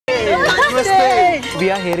We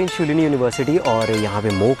are here in Shoolini university और यहाँ पे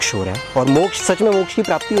मोक्ष हो रहा है और मोक्ष सच में मोक्ष की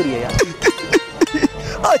प्राप्ति हो रही है यार।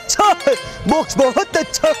 अच्छा है, मोक्ष बहुत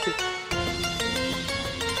अच्छा है।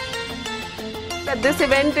 This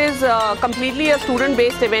event is completely a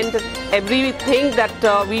student-based event. Everything that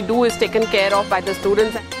we do is taken care of by the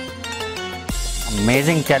students.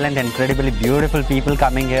 Amazing talent, incredibly beautiful people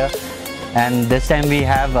coming here, and this time we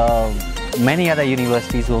have many other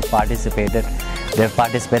universities who participated. They have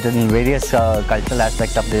participated in various cultural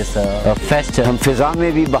aspects of this fest. हम फिजा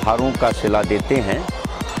में भी बहारों का सिला देते हैं,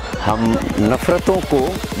 हम नफरतों को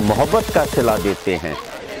मोहब्बत का सिला देते हैं।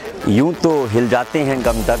 यूं तो हिल जाते हैं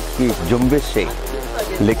गमदर्द की जुम्बिश से,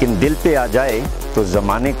 लेकिन दिल पे आ जाए तो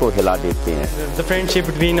ज़माने को हिला देते हैं। The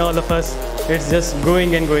friendship between all of us, it's just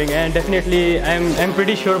growing and growing, and definitely I'm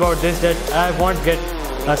pretty sure about this that I won't get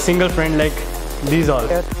a single friend like these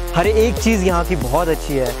all. हर एक चीज़ यहाँ की बहुत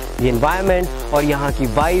अच्छी है, ये एनवायरनमेंट और यहाँ की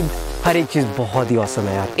वाइब, हर एक चीज़ बहुत ही awesome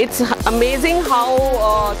है यार। It's amazing how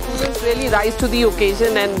students really rise to the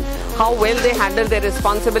occasion and how well they handle their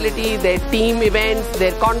responsibility, their team events,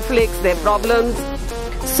 their conflicts, their problems.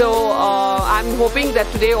 So I'm hoping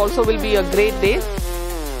that today also will be a great day.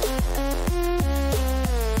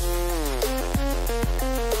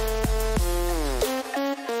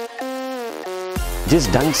 जिस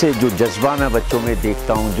ढंग से जो जज्बा मैं बच्चों में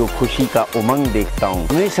देखता हूँ, जो खुशी का उमंग देखता हूँ,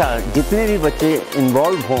 हमेशा जितने भी बच्चे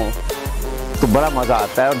इन्वॉल्व हों तो बड़ा मज़ा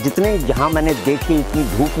आता है। और जितने जहाँ मैंने देखे, इतनी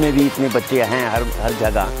धूप में भी इतने बच्चे हैं हर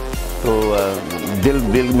जगह, तो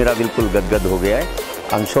दिल मेरा बिल्कुल गदगद हो गया है।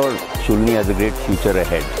 I am sure Shoolini has a great future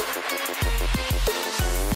ahead.